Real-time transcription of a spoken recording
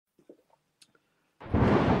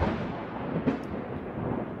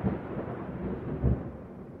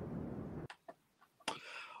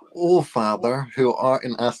All Father, who art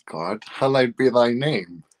in Asgard, hallowed be thy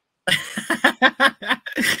name.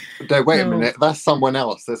 No, wait a minute. That's someone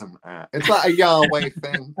else, isn't it? Is that a Yahweh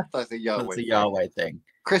thing? That's a Yahweh That's a thing. Yahweh thing.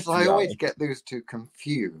 Chris, I Yahweh. always get those two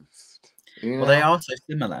confused. You Well, know? they are so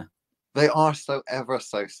similar. They are so ever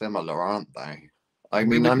so similar, aren't they? I We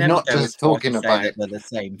mean, would I'm never not go just as far talking to say about. that they're the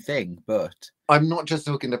same thing, but I'm not just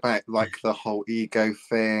talking about like the whole ego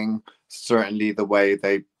thing. Certainly, the way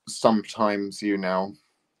they sometimes,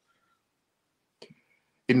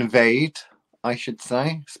 invade. I should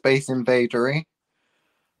say, space invadery.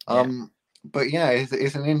 yeah. But yeah,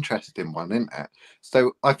 it's an interesting one, isn't it?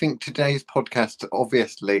 So I think today's podcast,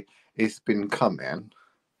 obviously, it's been coming.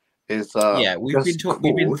 Is Yeah, we've been just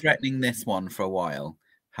we've been called threatening this one for a while,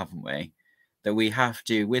 haven't we? That we have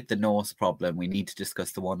to, with the Norse problem, we need to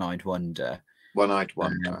discuss the one-eyed wonder. One-Eyed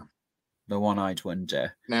Wonder. The one-eyed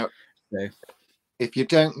wonder. Now, So, if you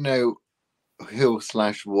don't know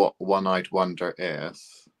who/what One-Eyed Wonder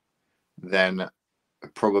is, then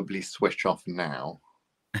probably switch off now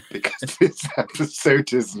because this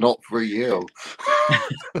episode is not for you.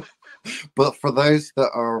 But for those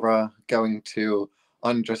that are going to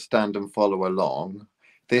understand and follow along,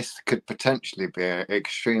 this could potentially be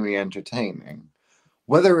extremely entertaining.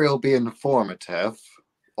 Whether it'll be informative,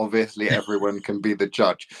 obviously everyone can be the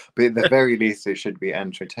judge, but at the very least it should be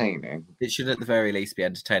entertaining. it should at the very least be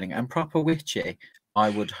entertaining and proper witchy, I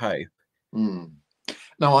would hope.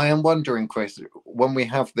 Now, I am wondering, Chris, when we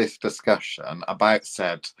have this discussion about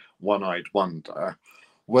said One-Eyed Wonder,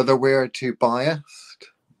 whether we're too biased.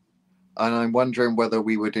 And I'm wondering whether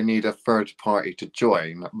we would need a third party to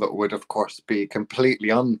join that would, of course, be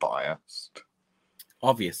completely unbiased.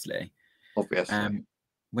 Obviously. Obviously.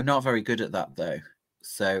 We're not very good at that, though.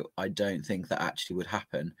 So I don't think that actually would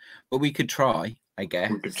happen. But we could try, I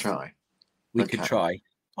guess. We could try. We could try.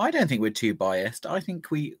 I don't think we're too biased. I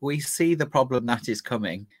think we see the problem that is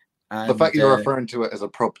coming. And, the fact you're referring to it as a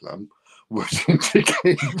problem would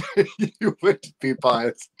indicate that you would be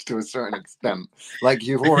biased to a certain extent. Like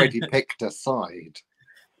you've already picked a side.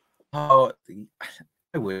 Oh,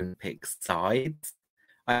 I wouldn't pick sides.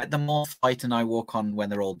 The more fight and I walk on when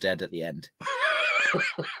they're all dead at the end.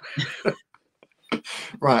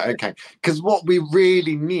 Right, okay. Because what we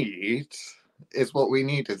really need is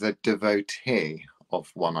a devotee of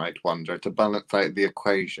One-Eyed Wonder to balance out the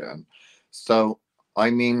equation. So, I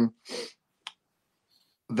mean,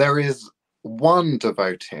 there is one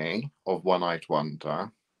devotee of One-Eyed Wonder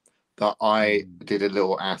that I did a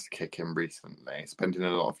little ass kicking recently, spending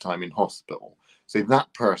a lot of time in hospital. So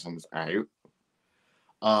that person's out.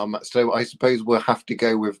 So I suppose we'll have to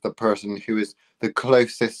go with the person who is the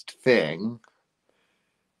closest thing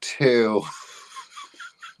to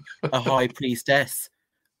a high priestess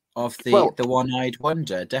of the One-Eyed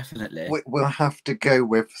Wonder, definitely. We'll have to go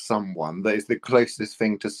with someone that is the closest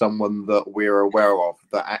thing to someone that we're aware of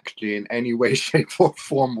that actually in any way, shape or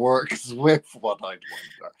form works with One-Eyed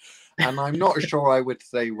Wonder. And I'm not sure I would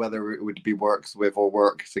say whether it would be works with or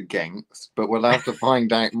works against, but we'll have to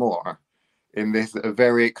find out more in this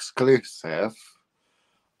very exclusive,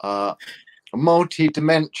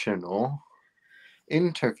 multi-dimensional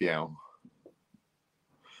interview.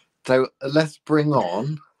 So let's bring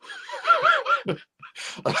on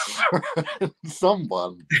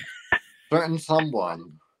someone.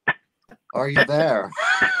 Are you there?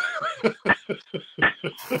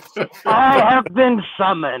 I have been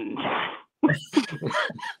summoned.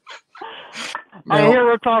 I hear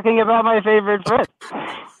we're talking about my favorite friend.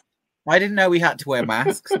 I didn't know we had to wear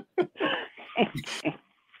masks.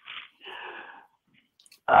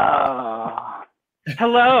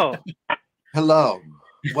 Hello. Hello.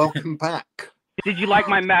 Welcome back. Did you like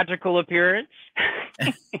my magical appearance?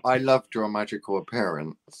 I loved your magical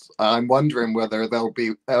appearance. I'm wondering whether there'll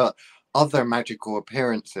be other magical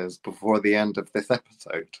appearances before the end of this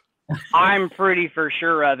episode. I'm pretty for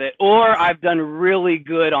sure of it. Or I've done really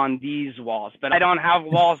good on these walls, but I don't have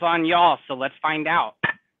walls on y'all, so let's find out.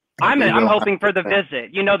 I'm hoping for the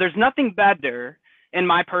visit. You know, there's nothing better, in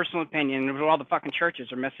my personal opinion, what all the fucking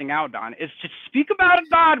churches are missing out on, is to speak about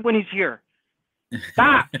God when he's here.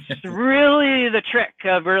 That's really the trick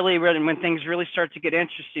of really, when things really start to get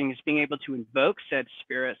interesting, is being able to invoke said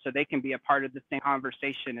spirit so they can be a part of the same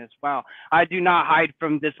conversation as well. I do not hide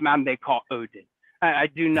from this man they call Odin. I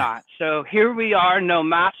do not. So here we are, no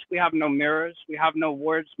masks, we have no mirrors, we have no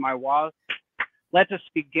words, my walls. Let us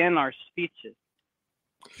begin our speeches.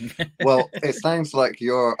 Well, it sounds like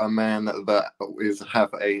you're a man that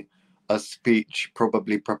have a speech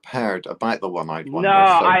probably prepared about the One-Eyed Wonder. No,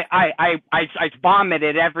 I vomit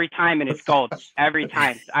it every time and it's gold. Every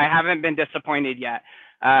time. I haven't been disappointed yet.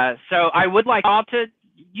 So I would like all to,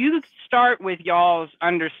 you start with y'all's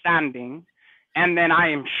understanding, and then I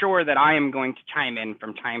am sure that I am going to chime in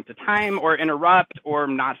from time to time, or interrupt, or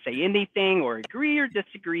not say anything, or agree or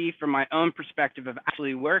disagree from my own perspective of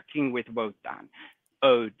actually working with Wotan,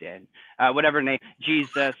 Odin, whatever name,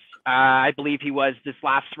 Jesus. I believe he was this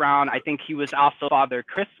last round. I think he was also Father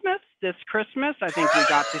Christmas this Christmas. I think we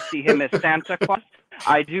got to see him as Santa Claus.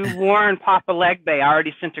 I do warn Papa Legbe. I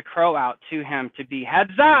already sent a crow out to him to be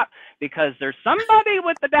heads up, because there's somebody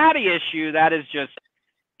with the daddy issue that is just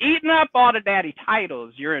eating up all the daddy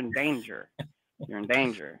titles. You're in danger. You're in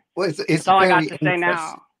danger. Well, it's That's all I got very to say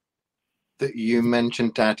now. that you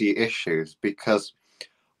mentioned daddy issues, because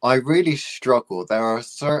I really struggle. There are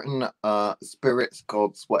certain spirits,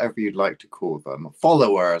 gods, whatever you'd like to call them,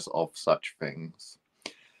 followers of such things,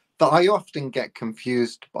 that I often get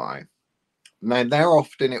confused by. Now, they're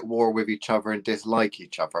often at war with each other and dislike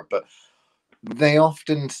each other, but they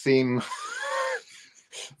often seem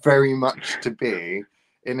very much to be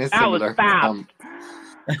in a similar camp.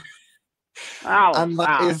 And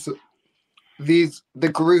that is the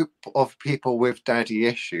group of people with daddy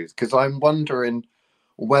issues, because I'm wondering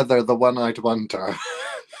whether the One-Eyed Wonder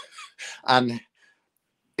and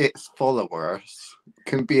its followers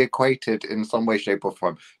can be equated in some way, shape, or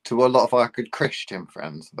form to a lot of our good Christian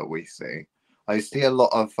friends that we see. I see a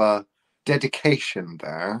lot of dedication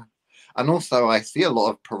there, and also I see a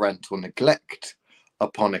lot of parental neglect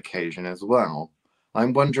upon occasion as well.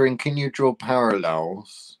 I'm wondering, can you draw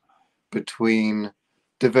parallels between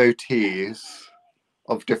devotees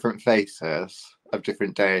of different faces, of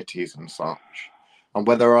different deities and such, and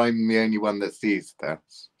whether I'm the only one that sees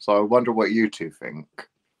this? So I wonder what you two think.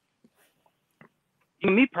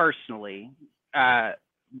 Me personally,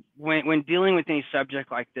 when dealing with any subject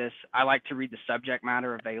like this, I like to read the subject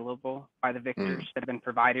matter available by the victors that have been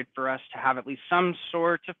provided for us, to have at least some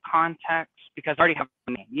sort of context, because I already have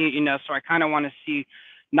a name, you know, so I kind of want to see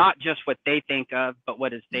not just what they think of, but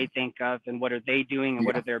what does they think of, and what are they doing, and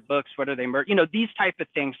what are their books, what are they, you know, these type of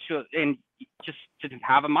things, too, and just to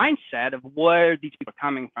have a mindset of where these people are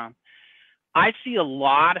coming from. I see a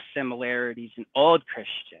lot of similarities in old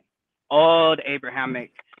Christian, old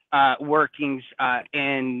Abrahamic workings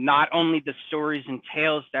in not only the stories and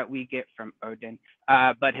tales that we get from Odin,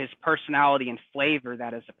 but his personality and flavor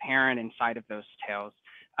that is apparent inside of those tales.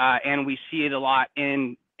 And we see it a lot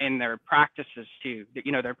in their practices too,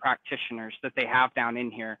 you know, their practitioners that they have down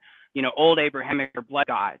in here. You know, old Abrahamic or blood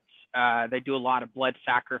gods. They do a lot of blood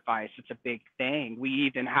sacrifice. It's a big thing. We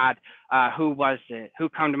even had, who was it? Who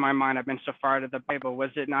come to my mind? I've been so far out of the Bible.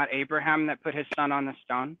 Was it not Abraham that put his son on the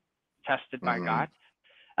stone, tested by God?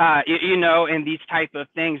 You know, in these type of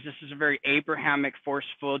things, this is a very Abrahamic,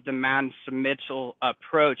 forceful, demand, submittal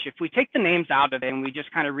approach. If we take the names out of it and we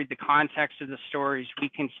just kind of read the context of the stories, we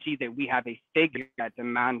can see that we have a figure that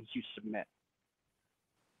demands you submit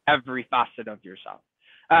every facet of yourself.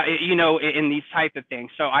 You know, in these type of things.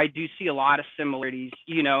 So I do see a lot of similarities,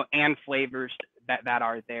 you know, and flavors that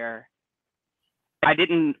are there.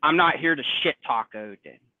 I'm not here to shit talk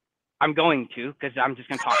Odin. I'm going to, because I'm just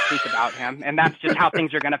going to talk truth about him, and that's just how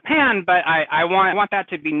things are going to pan. But I want that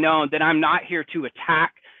to be known, that I'm not here to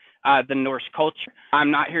attack the Norse culture. I'm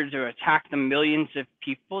not here to attack the millions of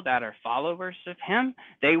people that are followers of him.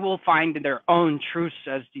 They will find their own truths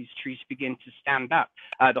as these trees begin to stand up,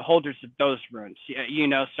 the holders of those runes, you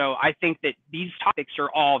know. So I think that these topics are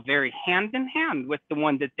all very hand in hand with the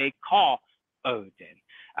one that they call Odin,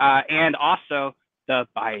 and also the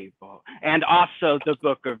Bible, and also the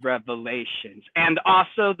book of Revelations, and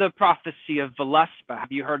also the prophecy of Völuspá.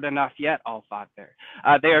 Have you heard enough yet, Allfather?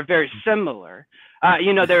 They are very similar.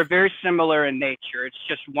 You know, they're very similar in nature. It's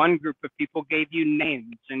just one group of people gave you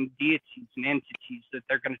names and deities and entities that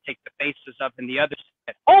they're going to take the faces of, and the others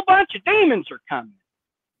said, a whole bunch of demons are coming.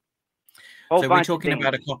 So we're talking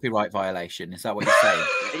about a copyright violation. Is that what you're saying?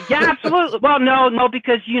 Yeah, absolutely. Well, no,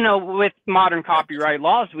 because, you know, with modern copyright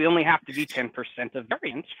laws, we only have to be 10% of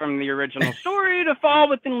variance from the original story to fall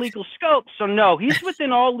within legal scope. So no, he's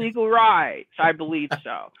within all legal rights. I believe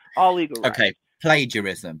so. All legal rights. Okay,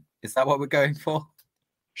 plagiarism. Is that what we're going for?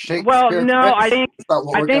 Well, no, I think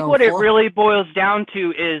what it really boils down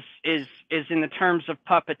to is in the terms of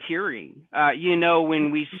puppeteering. You know,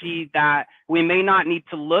 when we see that we may not need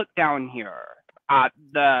to look down here at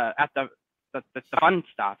the fun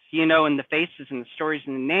stuff, you know, and the faces and the stories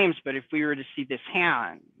and the names, but if we were to see this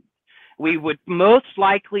hand, we would most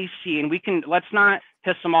likely see, and let's not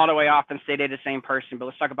piss them all the way off and say they're the same person, but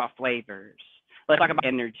let's talk about flavors. Let's talk about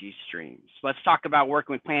energy streams. Let's talk about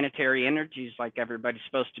working with planetary energies like everybody's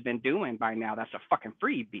supposed to have been doing by now. That's a fucking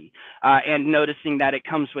freebie. And noticing that it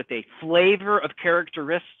comes with a flavor of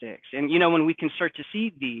characteristics. And, you know, when we can start to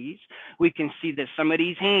see these, we can see that some of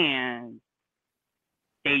these hands,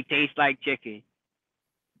 they taste like chicken.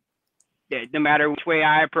 No matter which way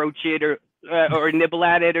I approach it or nibble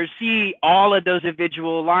at it or see all of those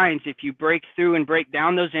individual lines, if you break through and break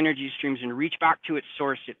down those energy streams and reach back to its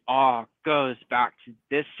source, it all goes back to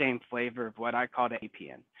this same flavor of what I call the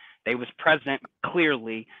APN. They was present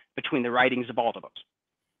clearly between the writings of all of us.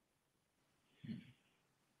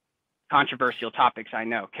 Controversial topics, I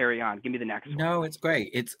know. Carry on. Give me the next one. No, it's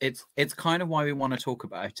great. It's kind of why we want to talk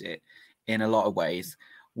about it in a lot of ways.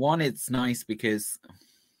 One, it's nice because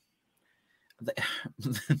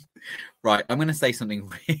right, I'm going to say something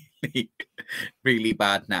really, really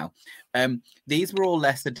bad now. These were all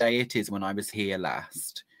lesser deities when I was here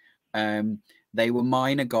last. They were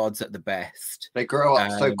minor gods at the best. They grow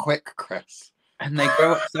up so quick, Chris. And they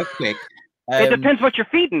grow up so quick. It depends what you're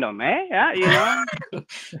feeding them, eh? Yeah, you know.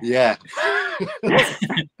 Yeah.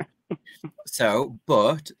 So,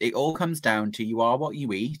 but it all comes down to you are what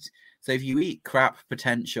you eat. So if you eat crap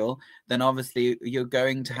potential, then obviously you're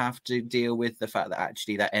going to have to deal with the fact that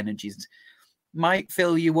actually that energy might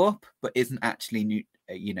fill you up, but isn't actually,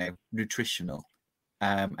 nutritional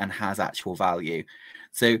and has actual value.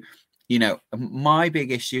 So, you know, my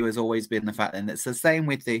big issue has always been the fact, and it's the same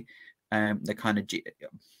with the kind of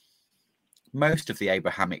most of the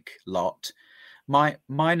Abrahamic lot,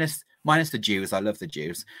 minus the Jews. I love the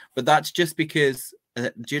Jews, but that's just because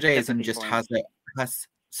Judaism just has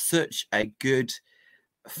such a good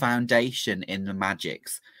foundation in the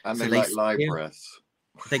magics. And so they like libraries.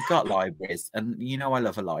 They got libraries, and you know I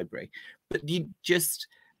love a library. But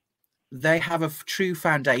they have a true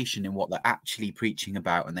foundation in what they're actually preaching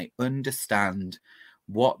about, and they understand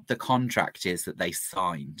what the contract is that they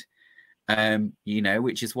signed.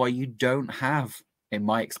 Which is why you don't have, in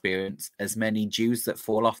my experience, as many Jews that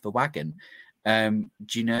fall off the wagon.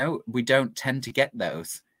 We don't tend to get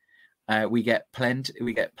those. We get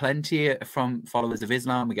plenty from followers of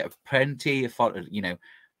Islam. We get plenty of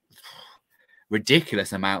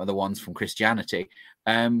ridiculous amount of the ones from Christianity,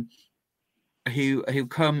 who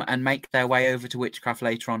come and make their way over to witchcraft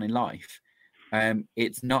later on in life.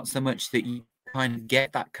 It's not so much that you kind of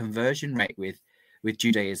get that conversion rate with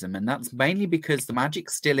Judaism, and that's mainly because the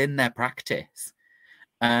magic's still in their practice.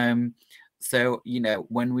 So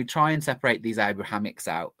when we try and separate these Abrahamics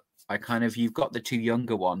out, you've got the two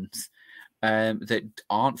younger ones that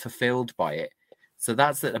aren't fulfilled by it. So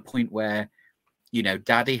that's at a point where,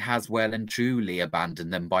 Daddy has well and truly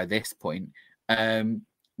abandoned them by this point.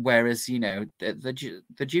 Whereas,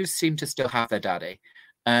 the Jews seem to still have their daddy.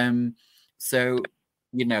 But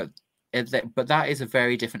that is a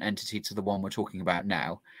very different entity to the one we're talking about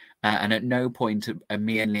now. And at no point are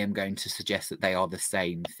me and Liam going to suggest that they are the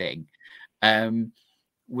same thing.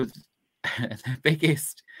 With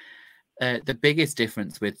the biggest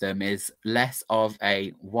difference with them is less of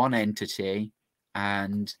a one entity,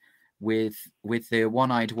 and with the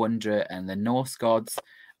one-eyed wanderer and the Norse gods,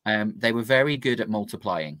 they were very good at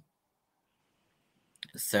multiplying.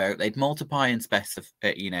 So they'd multiply and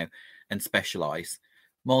and specialize,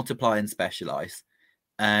 multiply and specialize.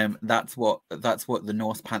 That's what the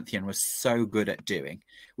Norse pantheon was so good at doing,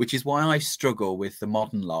 which is why I struggle with the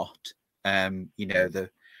modern lot.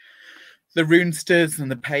 The runesters and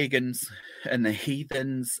the pagans and the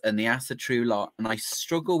heathens and the Asatru lot, and I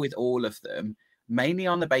struggle with all of them, mainly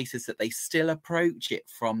on the basis that they still approach it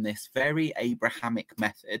from this very Abrahamic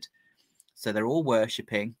method. So they're all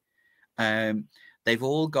worshipping. They've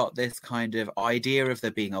all got this kind of idea of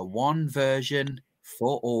there being a one version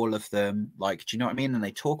for all of them. Like, do you know what I mean? And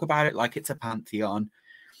they talk about it like it's a pantheon.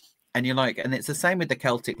 And you're like, and it's the same with the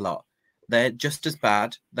Celtic lot. They're just as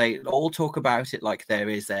bad. They all talk about it like there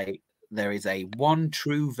is a one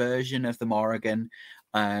true version of the Morrigan,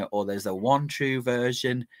 or there's a one true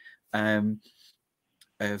version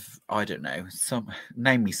of, I don't know,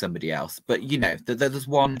 name me somebody else, but there's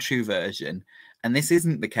one true version, and this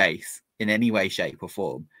isn't the case in any way, shape, or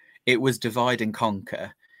form. It was divide and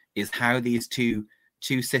conquer, is how these two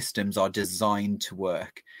systems are designed to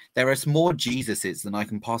work. There are more Jesuses than I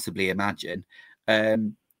can possibly imagine,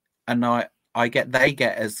 and I get they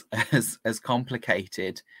get as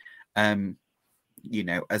complicated.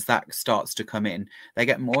 As that starts to come in, they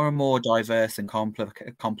get more and more diverse and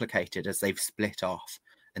complicated as they've split off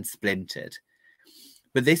and splintered.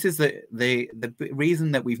 But this is the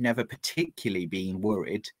reason that we've never particularly been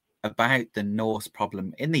worried about the Norse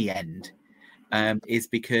problem in the end, is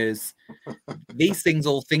because these things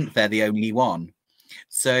all think they're the only one.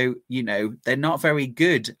 So, you know, they're not very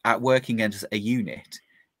good at working as a unit.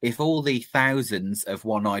 If all the thousands of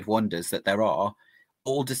one-eyed wonders that there are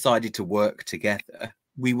all decided to work together,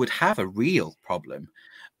 we would have a real problem.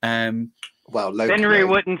 Well, Henry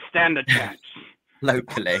wouldn't stand a chance.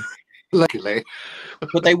 Locally.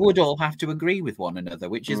 But they would all have to agree with one another,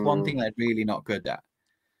 which is one thing they're really not good at.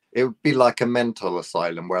 It would be like a mental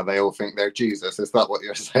asylum where they all think they're Jesus. Is that what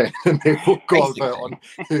you're saying? And they all go and vote on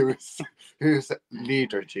who's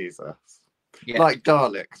leader Jesus. Yeah. Like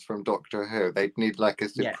Daleks from Doctor Who. They'd need like a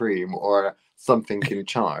supreme or something in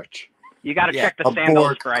charge. You got to check the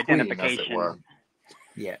sandals for identification. Queen,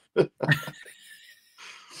 yeah.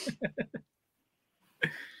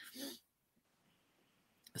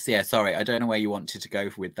 So yeah, sorry, I don't know where you wanted to go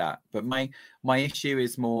with that, but my issue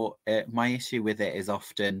is more. My issue with it is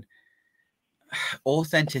often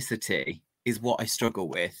authenticity is what I struggle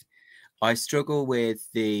with. I struggle with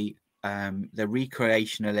the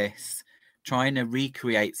recreationalists trying to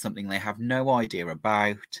recreate something they have no idea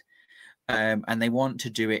about, and they want to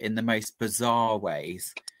do it in the most bizarre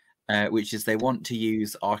ways, which is they want to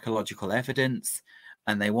use archaeological evidence.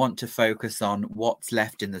 And they want to focus on what's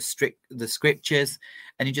left in the scriptures.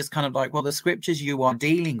 And you're just kind of like, well, the scriptures you are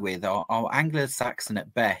dealing with are Anglo-Saxon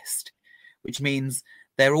at best, which means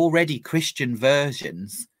they're already Christian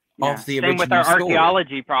versions of the original story. Same with our story.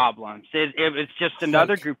 Archaeology problems. It was just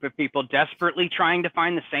another group of people desperately trying to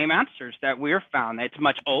find the same answers that we're found. It's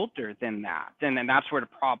much older than that. And then that's where the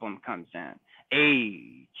problem comes in.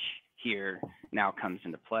 Age here now comes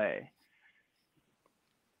into play.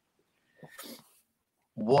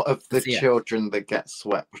 What of the children that get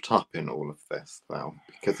swept up in all of this, though?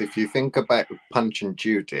 Because if you think about Punch and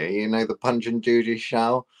Judy, you know the Punch and Judy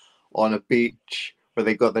show on a beach where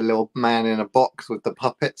they got the little man in a box with the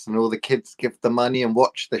puppets and all the kids give the money and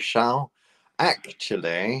watch the show?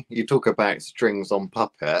 Actually, you talk about strings on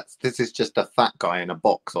puppets. This is just a fat guy in a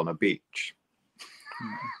box on a beach.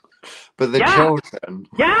 But the children...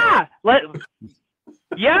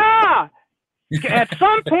 At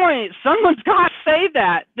some point, someone's got to say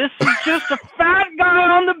that. This is just a fat guy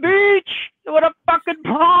on the beach with a fucking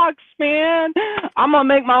box, man. I'm going to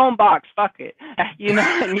make my own box. Fuck it. You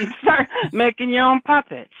know, and you start making your own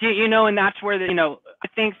puppets. You know, and that's where, I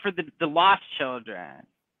think for the lost children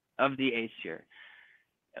of the Aesir,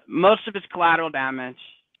 most of it's collateral damage.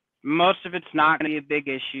 Most of it's not going to be a big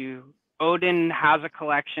issue. Odin has a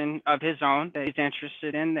collection of his own that he's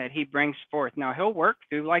interested in that he brings forth. Now, he'll work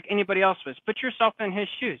through like anybody else was. Put yourself in his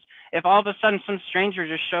shoes. If all of a sudden some stranger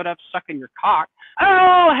just showed up sucking your cock,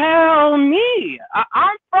 oh, hell me.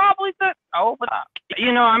 I'm probably but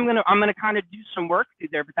I'm gonna kind of do some work through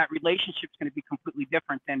there, but that relationship's going to be completely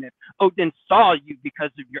different than if Odin saw you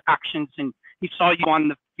because of your actions and he saw you on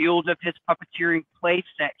the field of his puppeteering play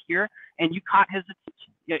set here and you caught his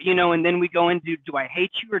attention. And then we go into, do I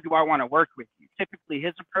hate you or do I want to work with you? Typically,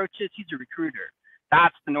 his approach is he's a recruiter.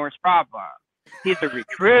 That's the Norse problem. He's a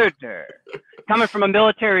recruiter. Coming from a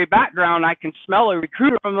military background, I can smell a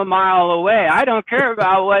recruiter from a mile away. I don't care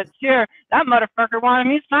about what's here. That motherfucker wanted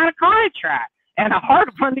me to sign a contract and a hard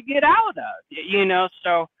one to get out of.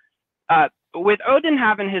 So with Odin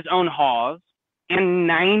having his own halls, and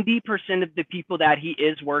 90% of the people that he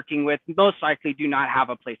is working with most likely do not have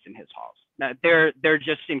a place in his halls. They're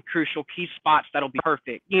just in crucial key spots that'll be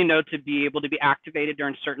perfect, to be able to be activated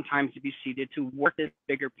during certain times to be seated to work this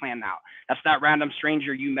bigger plan out. That's that random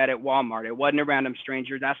stranger you met at Walmart. It wasn't a random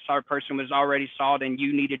stranger. That person was already solved and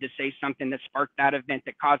you needed to say something that sparked that event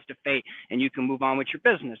that caused a fate and you can move on with your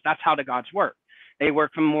business. That's how the gods work. They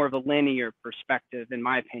work from more of a linear perspective, in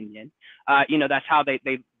my opinion. That's how they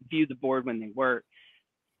view the board when they work.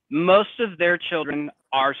 Most of their children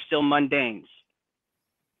are still mundanes.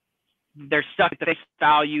 They're stuck at the face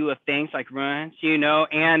value of things like ruins,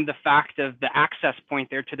 and the fact of the access point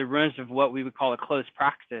there to the ruins of what we would call a closed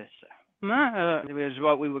practice. Is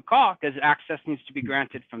what we would call, because access needs to be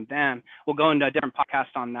granted from them. We'll go into a different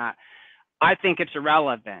podcast on that. I think it's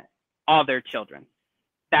irrelevant, all their children,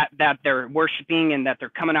 that they're worshiping and that they're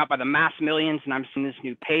coming out by the mass millions. And I'm seeing this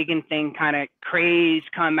new pagan thing kind of craze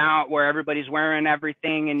come out where everybody's wearing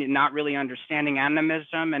everything and not really understanding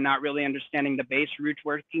animism and not really understanding the base root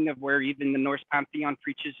working of where even the Norse pantheon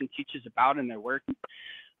preaches and teaches about in their work.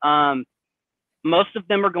 Most of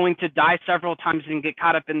them are going to die several times and get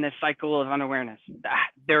caught up in this cycle of unawareness.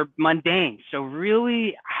 They're mundane. So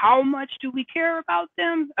really, how much do we care about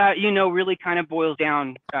them? Really kind of boils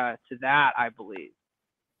down to that, I believe.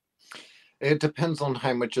 It depends on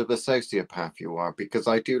how much of a sociopath you are, because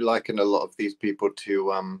I do liken a lot of these people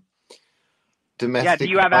to domestic. Yeah, do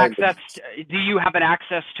you have an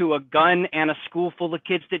access to a gun and a school full of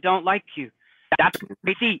kids that don't like you? That's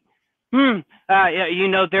crazy. You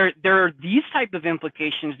know, there are these type of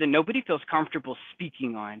implications that nobody feels comfortable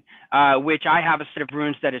speaking on, which I have a set of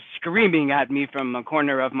runes that is screaming at me from a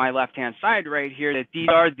corner of my left-hand side right here, that these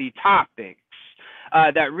are the topics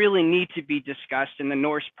that really need to be discussed. In the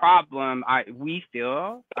Norse problem, we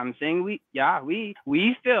feel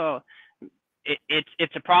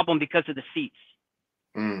it's a problem because of the seats.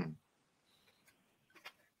 Mm.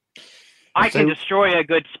 I can destroy a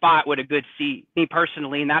good spot with a good seat, me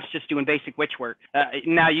personally, and that's just doing basic witch work.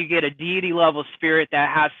 Now you get a deity level spirit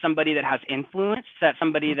that has somebody that has influence, that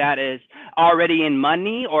somebody that is already in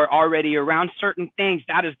money or already around certain things.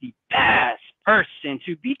 That is the best person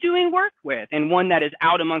to be doing work with, and one that is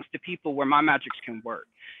out amongst the people where my magics can work.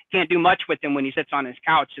 Can't do much with him when he sits on his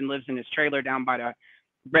couch and lives in his trailer down by the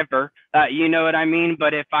river, you know what I mean?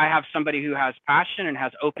 But if I have somebody who has passion and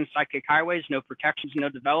has open psychic highways, no protections, no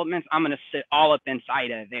developments, I'm going to sit all up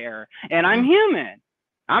inside of there. And I'm human.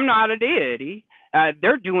 I'm not a deity.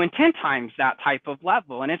 They're doing 10 times that type of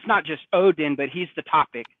level. And it's not just Odin, but he's the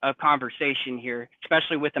topic of conversation here,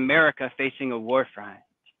 especially with America facing a war front.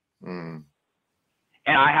 Mm.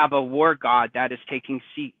 And I have a war god that is taking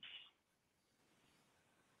seats.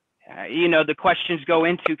 You know, the questions go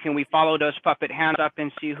into, can we follow those puppet hands up and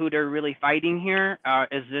see who they're really fighting here?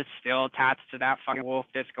 Is this still attached to that fucking wolf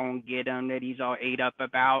that's going to get him that he's all ate up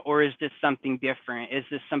about? Or is this something different? Is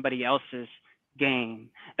this somebody else's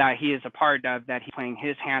game that he is a part of, that he's playing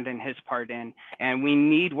his hand and his part in? And we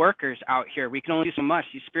need workers out here. We can only do so much.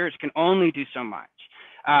 These spirits can only do so much.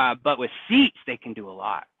 But with seats, they can do a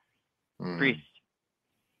lot. Priest.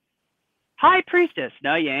 Hi, priestess.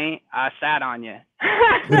 No, you ain't. I sat on you.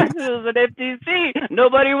 It was an empty seat.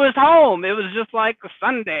 Nobody was home. It was just like a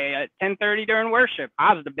Sunday at 10:30 during worship.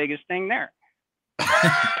 I was the biggest thing there.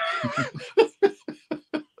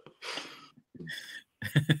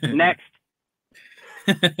 Next.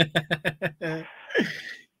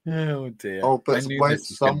 Oh dear. Oh, but won't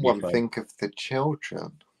someone think of the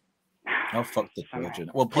children? Oh, fuck the children.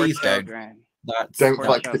 Well, please don't. Don't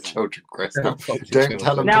fuck the children, Chris. Don't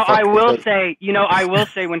tell them. Now, I will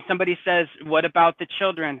say, when somebody says, what about the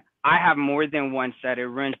children? I have more than one set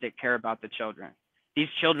of runes that care about the children. These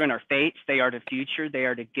children are fates. They are the future. They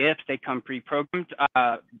are the gifts. They come pre-programmed.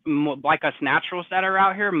 Like us naturals that are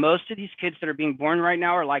out here, most of these kids that are being born right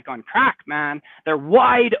now are like on crack, man. They're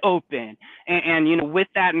wide open. And you know, with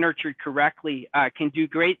that nurtured correctly, can do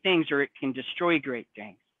great things, or it can destroy great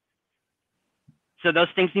things. So those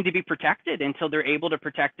things need to be protected until they're able to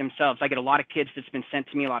protect themselves. I get a lot of kids that's been sent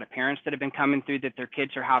to me, a lot of parents that have been coming through, that their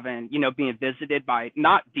kids are having, you know, being visited by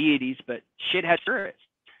not deities, but shithead spirits.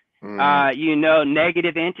 You know,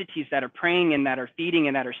 negative entities that are preying and that are feeding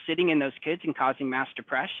and that are sitting in those kids and causing mass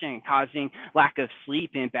depression, causing lack of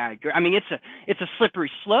sleep and bad. I mean, it's a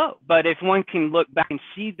slippery slope. But if one can look back and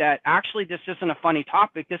see that actually this isn't a funny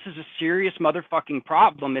topic, this is a serious motherfucking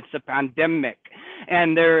problem. It's a pandemic,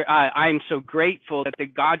 and I'm so grateful that the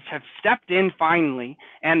gods have stepped in finally.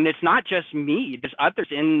 And it's not just me; there's others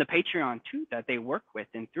in the Patreon too that they work with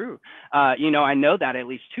and through. You know, I know that at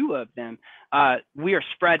least 2 of them. We are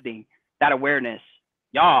spreading that awareness.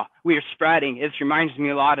 Y'all, we are spreading. It reminds me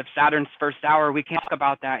a lot of Saturn's first hour. We can't talk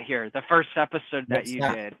about that here. The first episode that you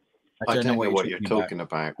did. I don't know what you're talking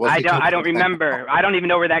about. I don't remember. I don't even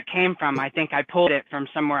know where that came from. I think I pulled it from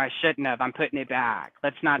somewhere I shouldn't have. I'm putting it back.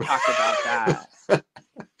 Let's not talk about that.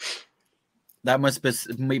 That must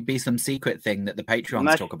be some secret thing that the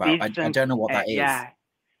Patreons talk about. I don't know what that is. Yeah.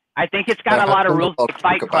 I think it's got a lot of rules like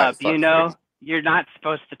Fight Club, you know? You're not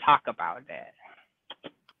supposed to talk about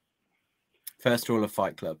it. First rule of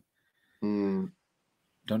Fight Club. Don't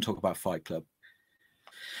talk about Fight Club.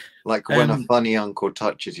 Like when a funny uncle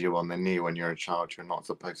touches you on the knee when you're a child, you're not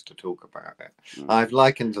supposed to talk about it. I've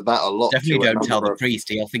likened that a lot. Definitely don't tell the priest.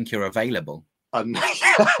 He'll think you're available. And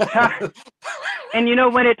you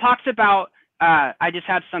know, when it talks about, I just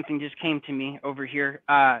had something just came to me over here.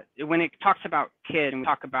 When it talks about kid and we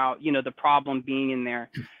talk about, you know, the problem being in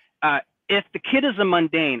there. If the kid is a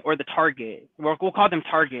mundane or the target, we'll call them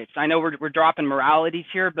targets. I know we're dropping moralities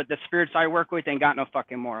here, but the spirits I work with ain't got no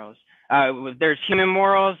fucking morals. There's human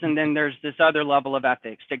morals, and then there's this other level of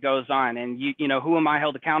ethics that goes on. And you know, who am I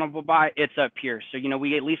held accountable by? It's up here. So, you know,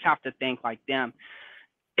 we at least have to think like them.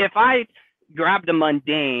 If I grabbed a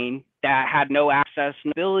mundane that had no access,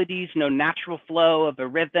 no abilities, no natural flow of a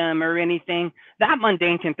rhythm or anything, that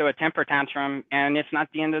mundane can throw a temper tantrum, and it's not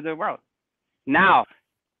the end of the world. Now,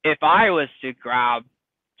 if I was to grab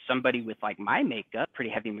somebody with like my makeup, pretty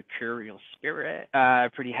heavy mercurial spirit,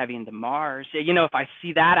 pretty heavy into Mars, you know, if I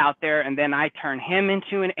see that out there and then I turn him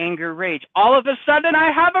into an anger rage, all of a sudden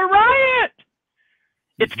I have a riot.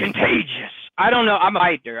 It's contagious. I don't know. I'm a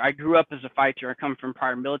fighter. I grew up as a fighter. I come from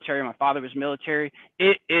prior military. My father was military.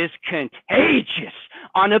 It is contagious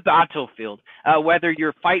on a battlefield. Whether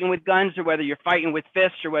you're fighting with guns or whether you're fighting with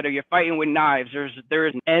fists or whether you're fighting with knives, there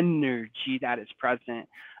is an energy that is present.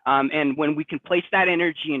 And when we can place that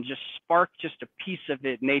energy and just spark just a piece of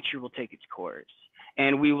it, nature will take its course.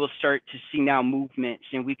 And we will start to see now movements,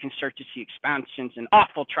 and we can start to see expansions and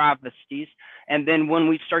awful travesties. And then when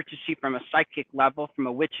we start to see from a psychic level, from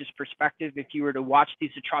a witch's perspective, if you were to watch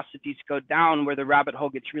these atrocities go down, where the rabbit hole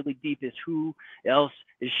gets really deep is who else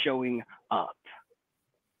is showing up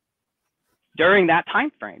during that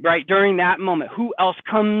time frame, right? During that moment, who else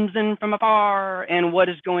comes in from afar and what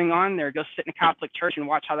is going on there? Go sit in a Catholic church and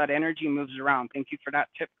watch how that energy moves around. Thank you for that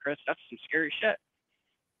tip, Chris. That's some scary shit.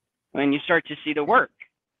 When you start to see the work,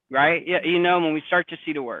 right? Yeah, you know, when we start to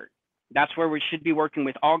see the work, that's where we should be working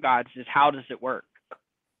with all gods, is how does it work?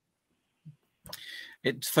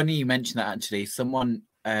 It's funny you mentioned that, actually.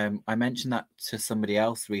 I mentioned that to somebody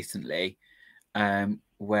else recently,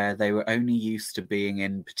 where they were only used to being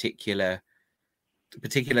in particular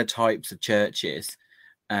types of churches,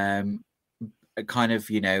 kind of,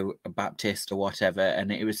 you know, a Baptist or whatever,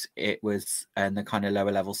 and it was and the kind of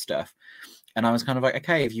lower level stuff. And I was kind of like,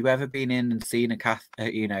 okay, have you ever been in and seen a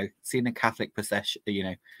Catholic procession,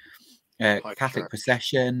 Catholic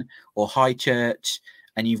procession or high church,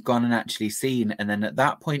 and you've gone and actually seen, and then at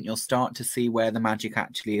that point you'll start to see where the magic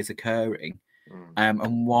actually is occurring,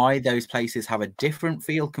 and why those places have a different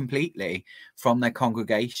feel completely from their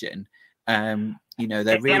congregation. You know,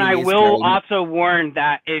 there really. And I will also warn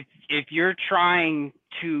that if you're trying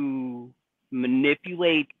to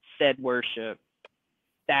manipulate said worship,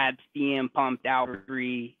 that's being pumped out for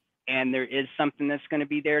free, and there is something that's going to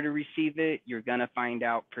be there to receive it, you're going to find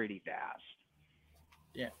out pretty fast.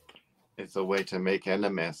 Yeah. It's a way to make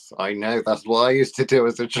enemies. I know, that's what I used to do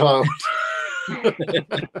as a child.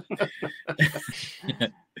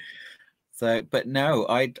 So, but no,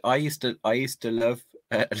 I used to love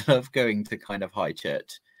going to kind of high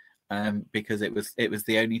church, because it was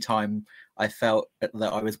the only time I felt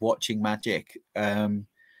that I was watching magic,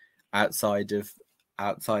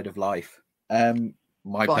 outside of life.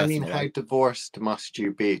 But I mean, how divorced must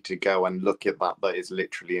you be to go and look at that is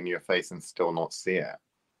literally in your face and still not see it?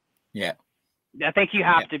 Yeah. I think you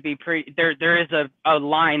have to be there is a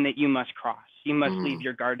line that you must cross. You must leave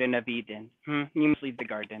your Garden of Eden. You must leave the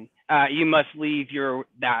garden. You must leave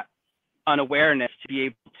that unawareness to be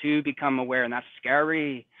able to become aware, and that's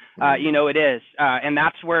scary. You know, it is. And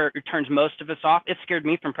that's where it turns most of us off. It scared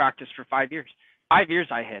me from practice for 5 years. 5 years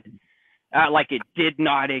I hid. Like it did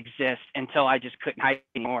not exist until I just couldn't hide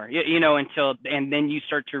anymore. You know, and then you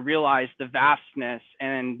start to realize the vastness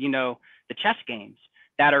and, you know, the chess games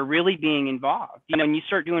that are really being involved. You know, and you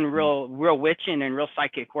start doing real witching and real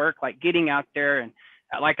psychic work, like getting out there. And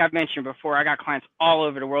like I've mentioned before, I got clients all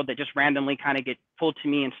over the world that just randomly kind of get pulled to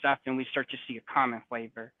me and stuff, and we start to see a common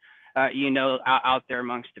flavor, you know, out there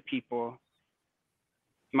amongst the people.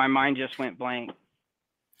 My mind just went blank.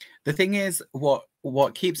 The thing is, what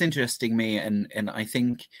keeps interesting me, and I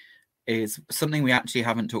think is something we actually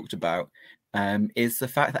haven't talked about, is the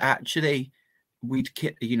fact that actually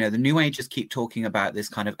the New Agers keep talking about this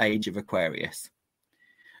kind of age of Aquarius,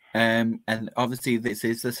 and obviously this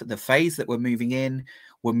is the phase that we're moving in.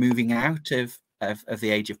 We're moving out of the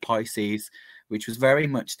age of Pisces, which was very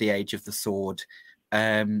much the age of the sword.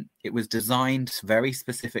 It was designed very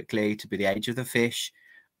specifically to be the age of the fish.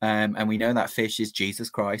 And we know that fish is Jesus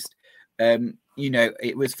Christ. You know,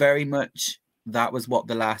 it was very much, that was what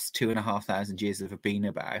the last 2,500 years have been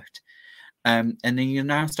about. And then you're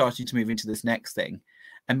now starting to move into this next thing.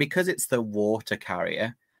 And because it's the water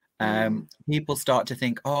carrier, people start to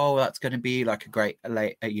think, oh, that's going to be like a great,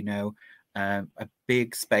 a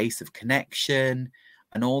big space of connection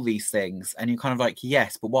and all these things. And you're kind of like,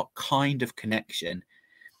 yes, but what kind of connection?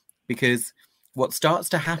 Because what starts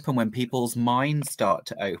to happen when people's minds start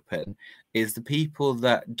to open is the people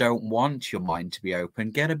that don't want your mind to be open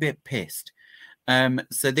get a bit pissed.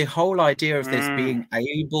 So the whole idea of this being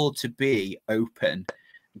able to be open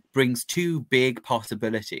brings two big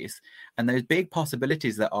possibilities. And those big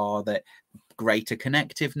possibilities that greater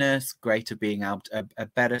connectiveness, greater being able to, a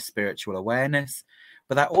better spiritual awareness.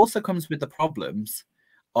 But that also comes with the problems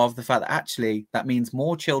of the fact that actually that means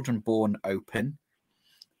more children born open,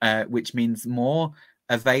 which means more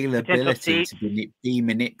availability to be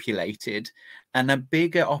manipulated, and a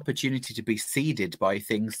bigger opportunity to be seeded by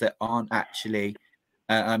things that aren't actually.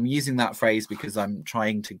 I'm using that phrase because I'm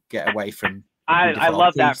trying to get away from. I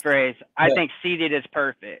love that phrase. I think seeded is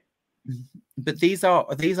perfect. But these are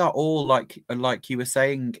all like you were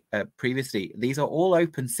saying previously. These are all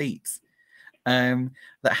open seats that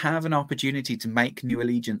have an opportunity to make new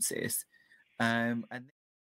allegiances, and